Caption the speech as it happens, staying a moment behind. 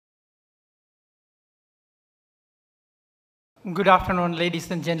Good afternoon,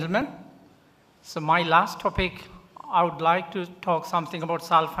 ladies and gentlemen. So my last topic, I would like to talk something about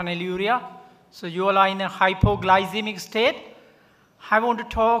sulfonylurea. So you all are in a hypoglycemic state. I want to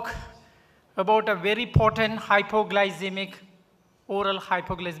talk about a very potent hypoglycemic, oral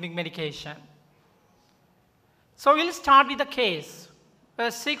hypoglycemic medication. So we'll start with the case. A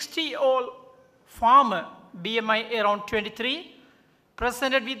 60-year-old farmer, BMI around 23,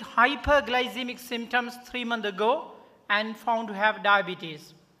 presented with hyperglycemic symptoms 3 months ago and found to have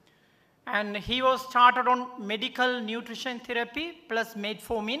diabetes. And he was started on medical nutrition therapy plus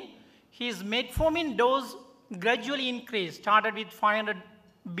metformin. His metformin dose gradually increased, started with 500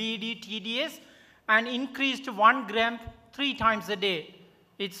 BD TDS and increased to 1 gram 3 times a day.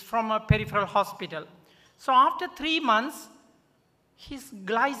 It's from a peripheral hospital. So after 3 months, his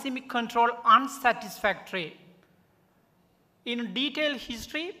glycemic control unsatisfactory. In detailed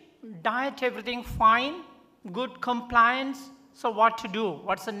history, diet, everything fine, good compliance. So what to do?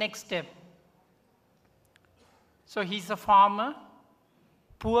 What's the next step? So he's a farmer,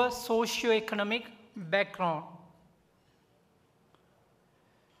 poor socio-economic background.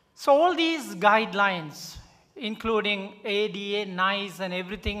 So all these guidelines, including ADA, NICE and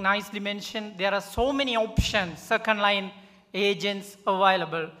everything nicely mentioned, there are so many options, second line agents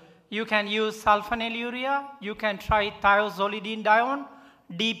available. You can use sulfonylurea, you can try thiazolidinedione,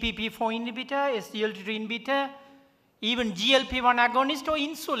 DPP-4 inhibitor, SGLT2 inhibitor, even GLP-1 agonist or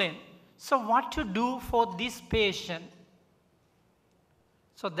insulin. So what to do for this patient?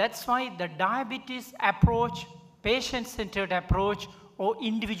 So that's why the diabetes approach, patient-centered approach or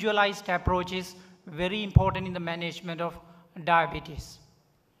individualized approach is very important in the management of diabetes.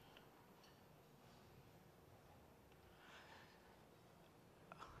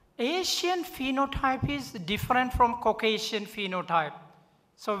 Asian phenotype is different from Caucasian phenotype.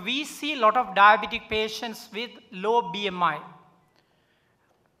 So we see a lot of diabetic patients with low BMI.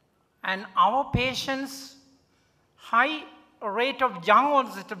 And our patients, high rate of young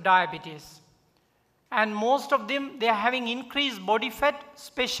onset of diabetes. And most of them, they are having increased body fat,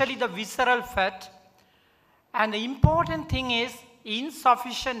 especially the visceral fat. And the important thing is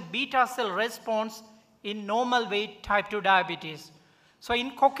insufficient beta cell response in normal weight type 2 diabetes. So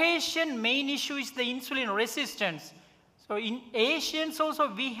in Caucasian, main issue is the insulin resistance. So in Asians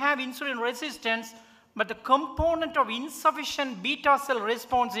also we have insulin resistance, but the component of insufficient beta cell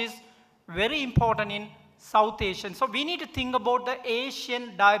response is very important in South Asian. So we need to think about the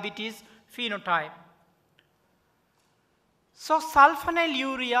Asian diabetes phenotype. So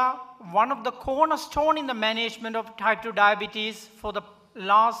sulfonylurea, one of the cornerstone in the management of type 2 diabetes for the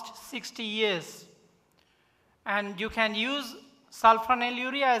last 60 years. And you can use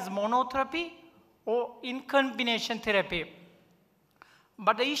sulfonylurea as monotherapy or in combination therapy.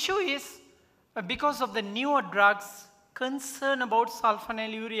 But the issue is, because of the newer drugs, concern about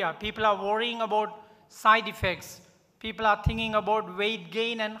sulfonylurea. People are worrying about side effects. People are thinking about weight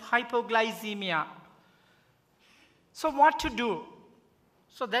gain and hypoglycemia. So what to do?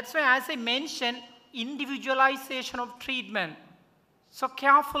 So that's why, as I mentioned, individualization of treatment. So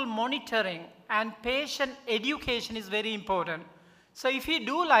careful monitoring and patient education is very important. So if we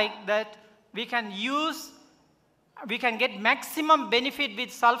do like that, we can get maximum benefit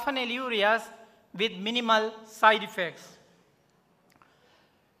with sulfonylureas with minimal side effects.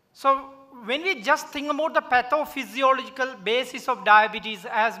 So when we just think about the pathophysiological basis of diabetes,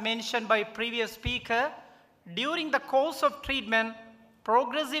 as mentioned by previous speaker, during the course of treatment,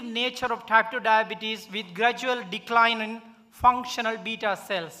 progressive nature of type 2 diabetes with gradual decline in functional beta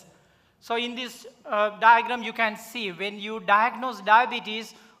cells. So in this diagram you can see when you diagnose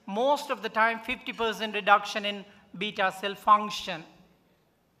diabetes, most of the time 50% reduction in beta cell function.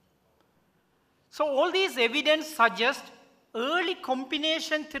 So all these evidence suggest early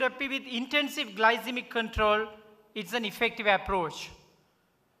combination therapy with intensive glycemic control is an effective approach.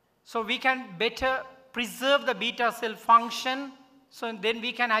 So we can better preserve the beta cell function, so then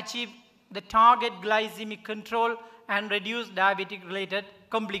we can achieve the target glycemic control and reduce diabetic related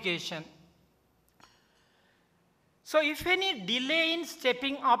complication. So if any delay in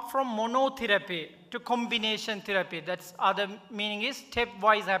stepping up from monotherapy to combination therapy, that's other meaning is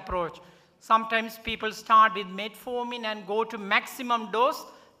stepwise approach. Sometimes people start with metformin and go to maximum dose,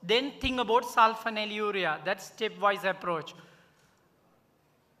 then think about sulfonylurea. That's stepwise approach.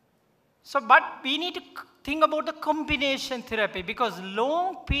 So, but we need to think about the combination therapy because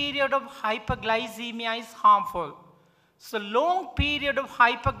long period of hyperglycemia is harmful. So long period of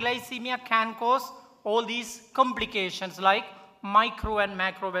hyperglycemia can cause all these complications like micro and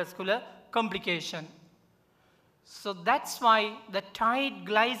macrovascular complication. So that's why the tight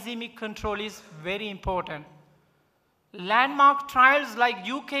glycemic control is very important. Landmark trials like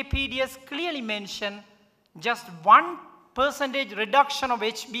UKPDS clearly mention just 1% reduction of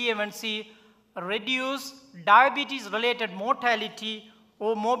HbA1c reduce diabetes-related mortality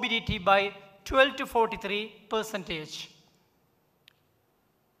or morbidity by 12 to 43%.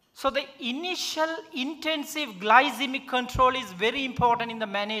 So the initial intensive glycemic control is very important in the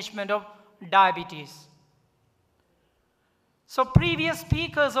management of diabetes. So previous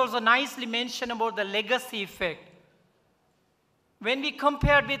speakers also nicely mentioned about the legacy effect. When we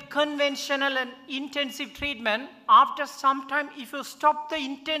compared with conventional and intensive treatment, after some time, if you stop the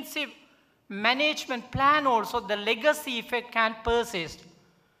intensive management plan also, the legacy effect can persist.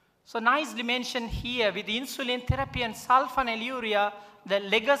 So nicely mentioned here, with insulin therapy and sulfonylurea, the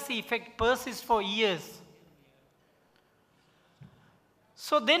legacy effect persists for years.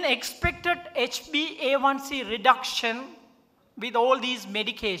 So then expected HbA1c reduction with all these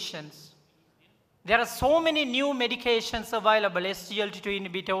medications. There are so many new medications available, SGLT2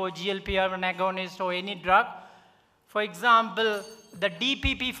 inhibitor or GLP-1 agonist or any drug. For example, the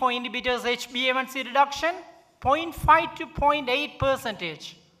DPP4 inhibitors HbA1c reduction, 0.5 to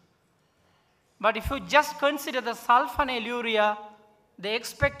 0.8%. But if you just consider the sulfonylurea, the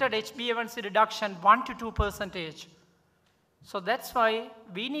expected HbA1c reduction 1 to 2%. So that's why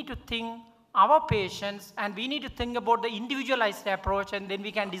we need to think our patients and we need to think about the individualized approach, and then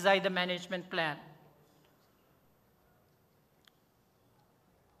we can design the management plan.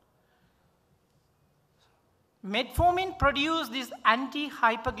 Metformin produces this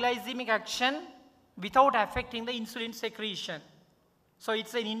anti-hyperglycemic action without affecting the insulin secretion. So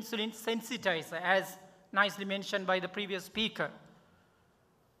it's an insulin sensitizer, as nicely mentioned by the previous speaker.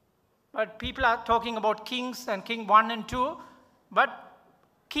 But people are talking about kings and king 1 and 2, but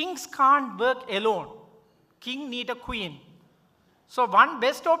kings can't work alone. King need a queen. So one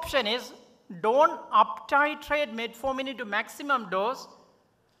best option is don't up-titrate metformin into maximum dose.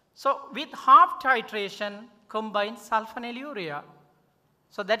 So with half titration, combine sulfonylurea.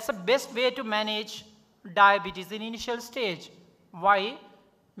 So that's the best way to manage diabetes in initial stage. Why?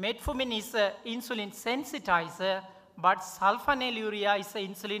 Metformin is an insulin sensitizer, but sulfonylurea is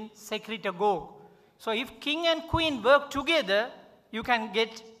an insulin secretagogue. So if king and queen work together, you can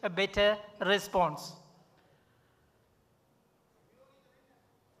get a better response.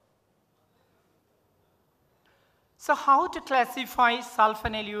 So how to classify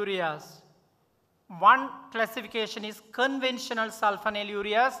sulfonylureas? One classification is conventional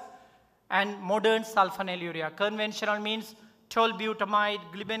sulfonylureas and modern sulfonylurea. Conventional means tolbutamide,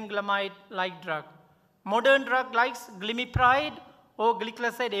 glibenclamide like drug. Modern drug likes glimepiride or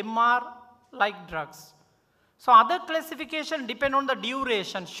glycoside MR like drugs. So other classification depend on the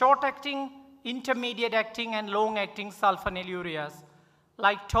duration, short-acting, intermediate-acting and long-acting sulfonylureas.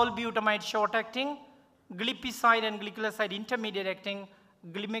 Like tolbutamide short-acting, glipizide and glycoside intermediate-acting,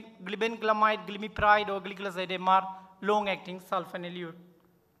 glibenclamide, glimepiride or glycoside MR long-acting sulfonylurea.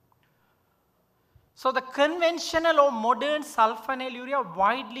 So the conventional or modern sulfonylurea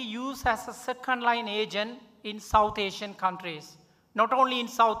widely used as a second-line agent in South Asian countries. Not only in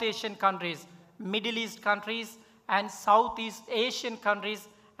South Asian countries, Middle East countries and Southeast Asian countries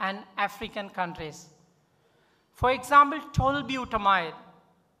and African countries. For example, tolbutamide.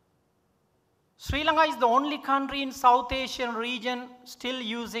 Sri Lanka is the only country in South Asian region still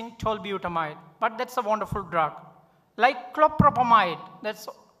using tolbutamide, but that's a wonderful drug. Like clopropamide, that's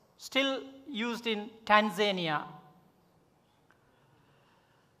still used in Tanzania.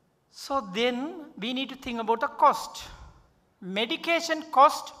 So then we need to think about the cost. Medication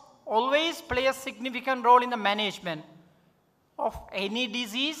cost always play a significant role in the management of any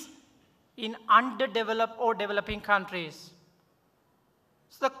disease in underdeveloped or developing countries.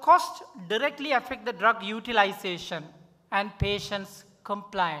 So the cost directly affect the drug utilization and patients'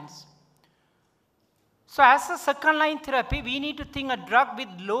 compliance. So as a second-line therapy, we need to think a drug with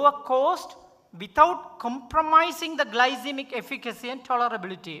lower cost without compromising the glycemic efficacy and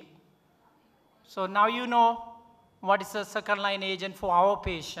tolerability. So now you know what is a second-line agent for our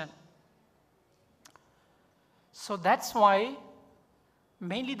patient. So that's why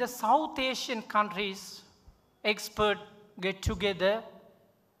mainly the South Asian countries experts get together,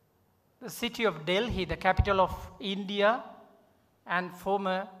 the city of Delhi, the capital of India, and form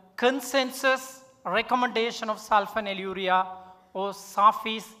a consensus recommendation of sulfonylurea or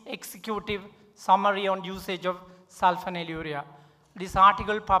SAFI's executive summary on usage of sulfonylurea. This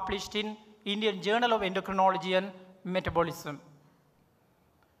article published in Indian Journal of Endocrinology and Metabolism.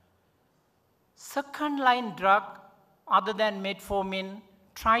 Second-line drug other than metformin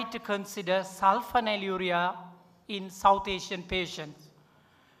try to consider sulfonylurea in South Asian patients.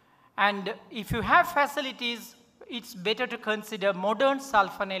 And if you have facilities it's better to consider modern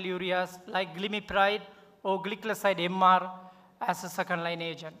sulfonylureas like glimepiride or glycoside MR as a second line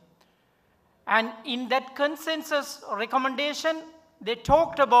agent. And in that consensus recommendation, they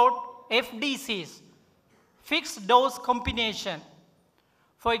talked about FDCs, fixed dose combination.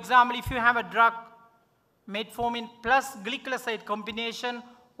 For example, if you have a drug, metformin plus glycoside combination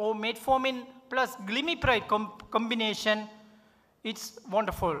or metformin plus glimepiride combination, it's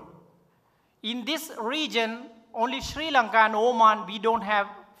wonderful. In this region, only Sri Lanka and Oman, we don't have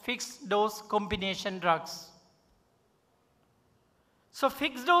fixed dose combination drugs. So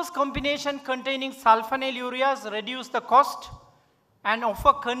fixed dose combination containing sulfonylureas reduce the cost and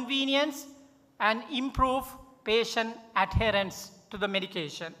offer convenience and improve patient adherence to the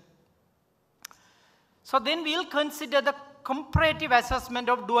medication. So then we'll consider the comparative assessment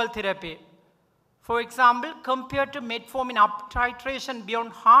of dual therapy. For example, compared to metformin up titration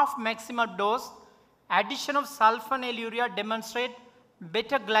beyond half maximal dose, addition of sulfonylurea demonstrate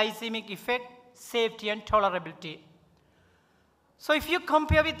better glycemic effect, safety and tolerability. So if you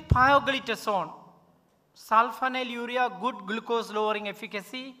compare with pioglitazone, sulfonylurea good glucose lowering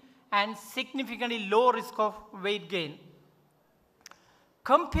efficacy and significantly low risk of weight gain.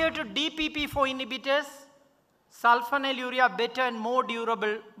 Compared to DPP-4 inhibitors, sulfonylurea better and more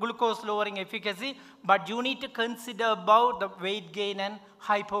durable glucose lowering efficacy, but you need to consider about the weight gain and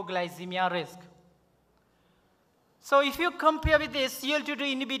hypoglycemia risk. So if you compare with the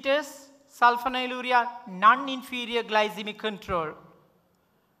SGLT2 inhibitors, sulfonylurea non-inferior glycemic control.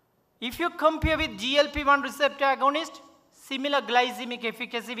 If you compare with GLP-1 receptor agonist, similar glycemic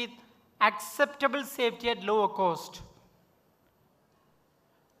efficacy with acceptable safety at lower cost.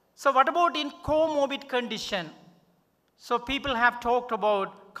 So what about in comorbid condition? So people have talked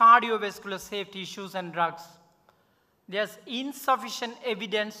about cardiovascular safety issues and drugs. There's insufficient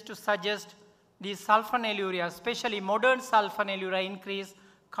evidence to suggest these sulfonylurea, especially modern sulfonylurea, increase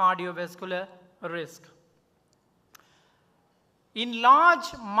cardiovascular risk. In large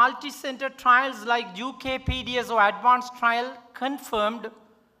multi-center trials like UK PDS or advanced trial confirmed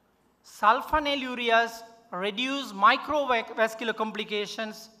sulfonylureas reduce microvascular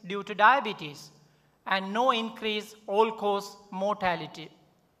complications due to diabetes and no increase all-cause mortality.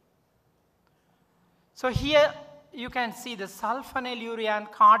 So here you can see the sulfonylurea and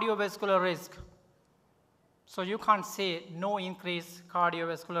cardiovascular risk. So you can't say no increase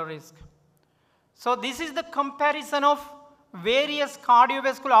cardiovascular risk. So this is the comparison of various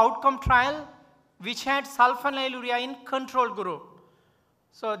cardiovascular outcome trial which had sulfonylurea in control group.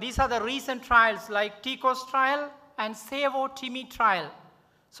 So these are the recent trials like TCOS trial and SAVO-TIMI trial.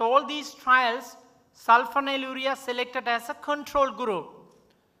 So all these trials, sulfonylurea selected as a control group.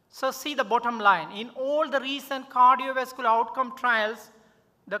 So see the bottom line. In all the recent cardiovascular outcome trials,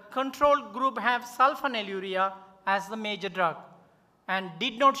 the control group have sulfonylurea as the major drug and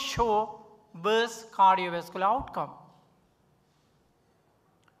did not show worse cardiovascular outcome.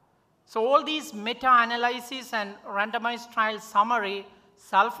 So all these meta-analysis and randomized trial summary,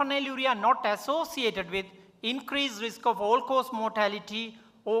 sulfonylurea not associated with increased risk of all-cause mortality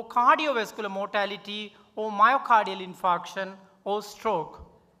or cardiovascular mortality or myocardial infarction or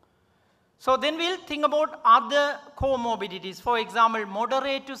stroke. So then we'll think about other comorbidities. For example,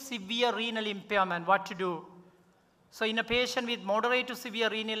 moderate to severe renal impairment, what to do. So in a patient with moderate to severe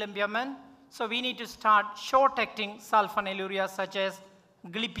renal impairment, so we need to start short-acting sulfonylurea such as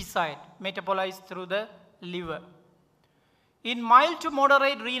glipizide, metabolized through the liver. In mild to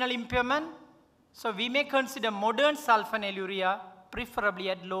moderate renal impairment, so we may consider modern sulfonylurea,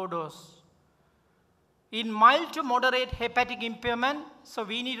 preferably at low dose. In mild to moderate hepatic impairment, so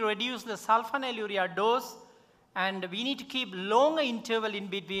we need to reduce the sulfonylurea dose and we need to keep longer interval in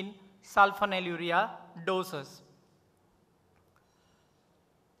between sulfonylurea doses.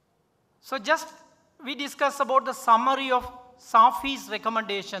 So just we discussed about the summary of SAFI's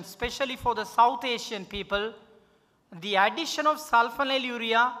recommendations, especially for the South Asian people. The addition of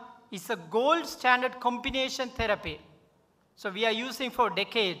sulfonylurea is a gold standard combination therapy. So we are using for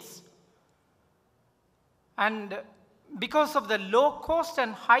decades. And because of the low cost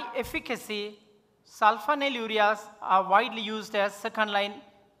and high efficacy, sulfonylureas are widely used as second line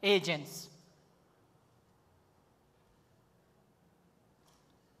agents.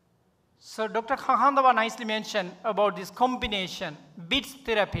 So Dr. Khahandava nicely mentioned about this combination, BITS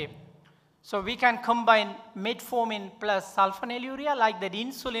therapy. So we can combine metformin plus sulfonylurea like that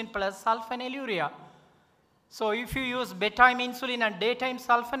insulin plus sulfonylurea. So if you use bedtime insulin and daytime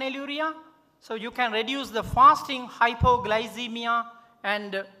sulfonylurea, so you can reduce the fasting hypoglycemia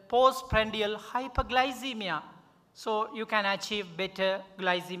and postprandial hyperglycemia. So you can achieve better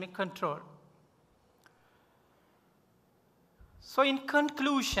glycemic control. So in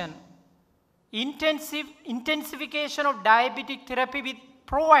conclusion, intensification of diabetic therapy with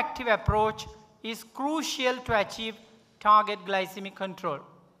proactive approach is crucial to achieve target glycemic control.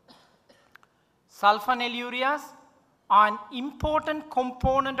 Sulfonylureas are an important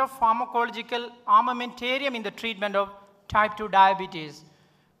component of pharmacological armamentarium in the treatment of type 2 diabetes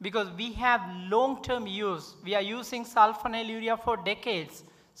because we have long-term use. We are using sulfonylurea for decades,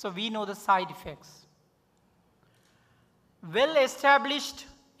 so we know the side effects. Well-established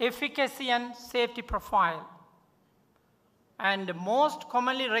efficacy and safety profile. And the most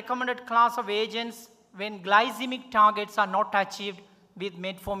commonly recommended class of agents when glycemic targets are not achieved with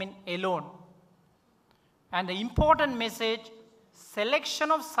metformin alone. And the important message,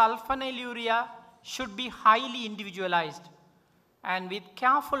 selection of sulfonylurea should be highly individualized and with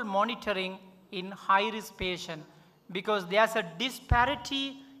careful monitoring in high-risk patients because there's a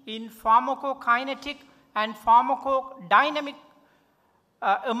disparity in pharmacokinetic and pharmacodynamic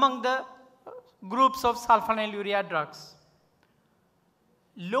among the groups of sulfonylurea drugs.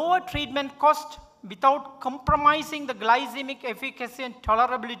 Lower treatment cost without compromising the glycemic efficacy and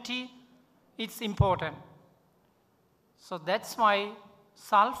tolerability, it's important. So that's why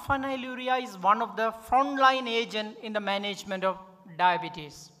sulfonylurea is one of the frontline agents in the management of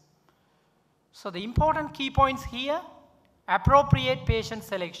diabetes. So the important key points here, appropriate patient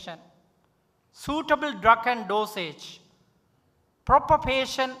selection, suitable drug and dosage, proper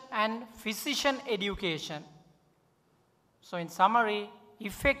patient and physician education. So in summary,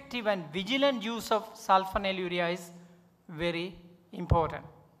 effective and vigilant use of sulfonylurea is very important.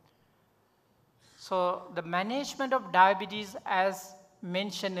 So the management of diabetes, as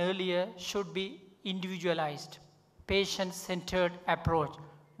mentioned earlier, should be individualized, patient-centered approach.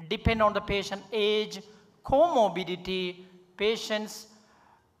 Depend on the patient age, comorbidity, patient's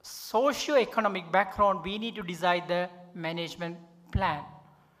socio-economic background, we need to decide the management plan.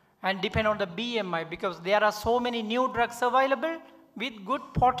 And depend on the BMI because there are so many new drugs available with good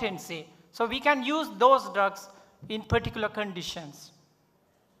potency. So we can use those drugs in particular conditions.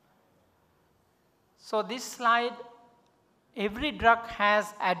 So this slide, every drug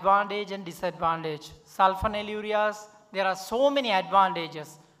has advantage and disadvantage. Sulfonylureas, there are so many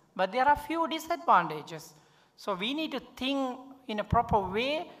advantages, but there are few disadvantages. So we need to think in a proper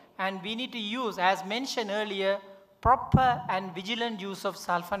way and we need to use, as mentioned earlier, proper and vigilant use of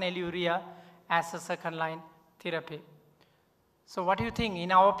sulfonylurea as a second line therapy. So what do you think?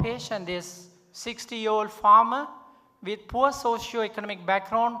 In our patient, this 60-year-old farmer with poor socio-economic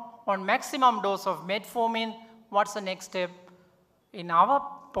background on maximum dose of metformin, what's the next step? In our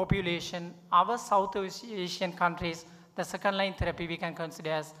population, our South Asian countries, the second line therapy we can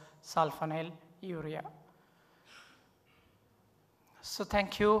consider as sulfonylurea. So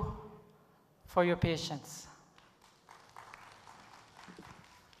thank you for your patience.